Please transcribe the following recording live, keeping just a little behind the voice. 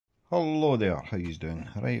Hello there, how you doing?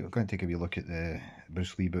 Right, we're going to take a wee look at the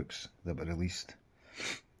Bruce Lee books that were released.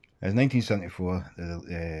 As 1974,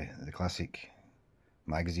 the classic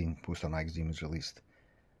magazine, poster magazine, was released,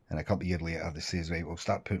 and a couple of years later they says, right, we'll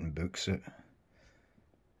start putting books out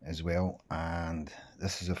as well, and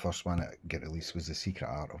this is the first one that get released, was The Secret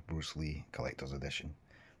Art of Bruce Lee Collector's Edition.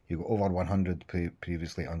 You got over 100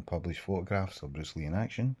 previously unpublished photographs of Bruce Lee in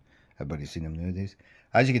action. Everybody's seen them nowadays.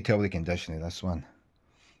 As you can tell with the condition of this one,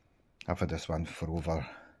 I've had this one for over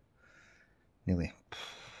nearly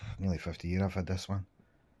 50 years. I've had this one.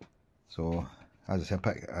 So, as I said,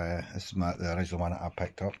 this is the original one that I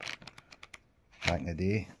picked up back in the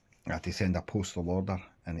day. I had to send a postal order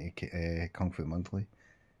in Kung Fu Monthly. It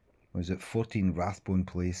was at 14 Rathbone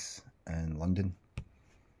Place in London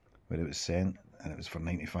where it was sent, and it was for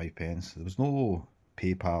 95 pence. There was no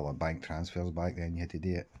PayPal or bank transfers back then. You had to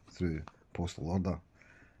do it through postal order,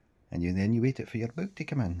 and then you waited for your book to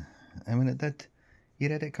come in. And when it did, you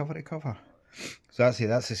read it cover to cover. So that's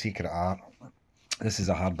The Secret Art. This is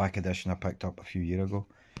a hardback edition I picked up a few years ago.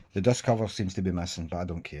 The dust cover seems to be missing, but I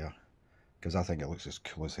don't care, because I think it looks as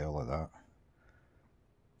cool as hell like that.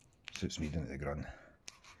 Suits me down to the ground.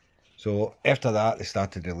 So after that, they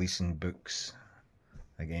started releasing books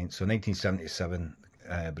again. So 1977,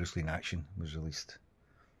 Bruce Lee in Action was released.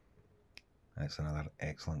 That's another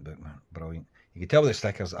excellent book, man. Brilliant. You can tell with the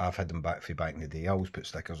stickers, I've had them back in the day. I always put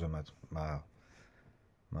stickers on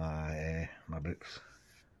my books.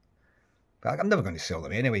 But I'm never going to sell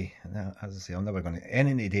them anyway. As I say, I'm never going to.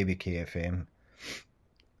 Anything to do with KFM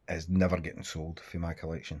is never getting sold for my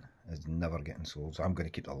collection. Is never getting sold. So I'm going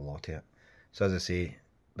to keep a lot of it. So as I say,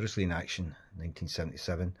 Bruce Lee in Action,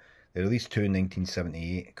 1977. They released two in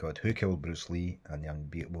 1978 called Who Killed Bruce Lee and The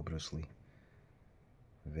Unbeatable Bruce Lee.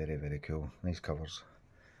 Very, very cool. Nice covers.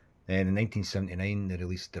 Then in 1979 they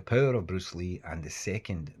released The Power of Bruce Lee and the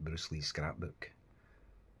second Bruce Lee scrapbook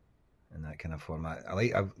in that kind of format. I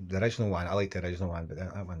like the original one. I like the original one, but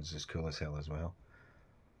that one's as cool as hell as well.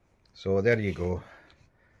 So there you go.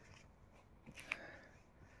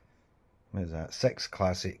 What is that? 6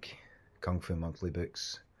 classic Kung Fu Monthly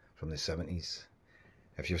books from the 70s.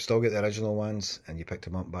 If you've still got the original ones and you picked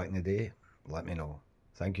them up back in the day, let me know.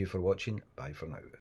 Thank you for watching. Bye for now.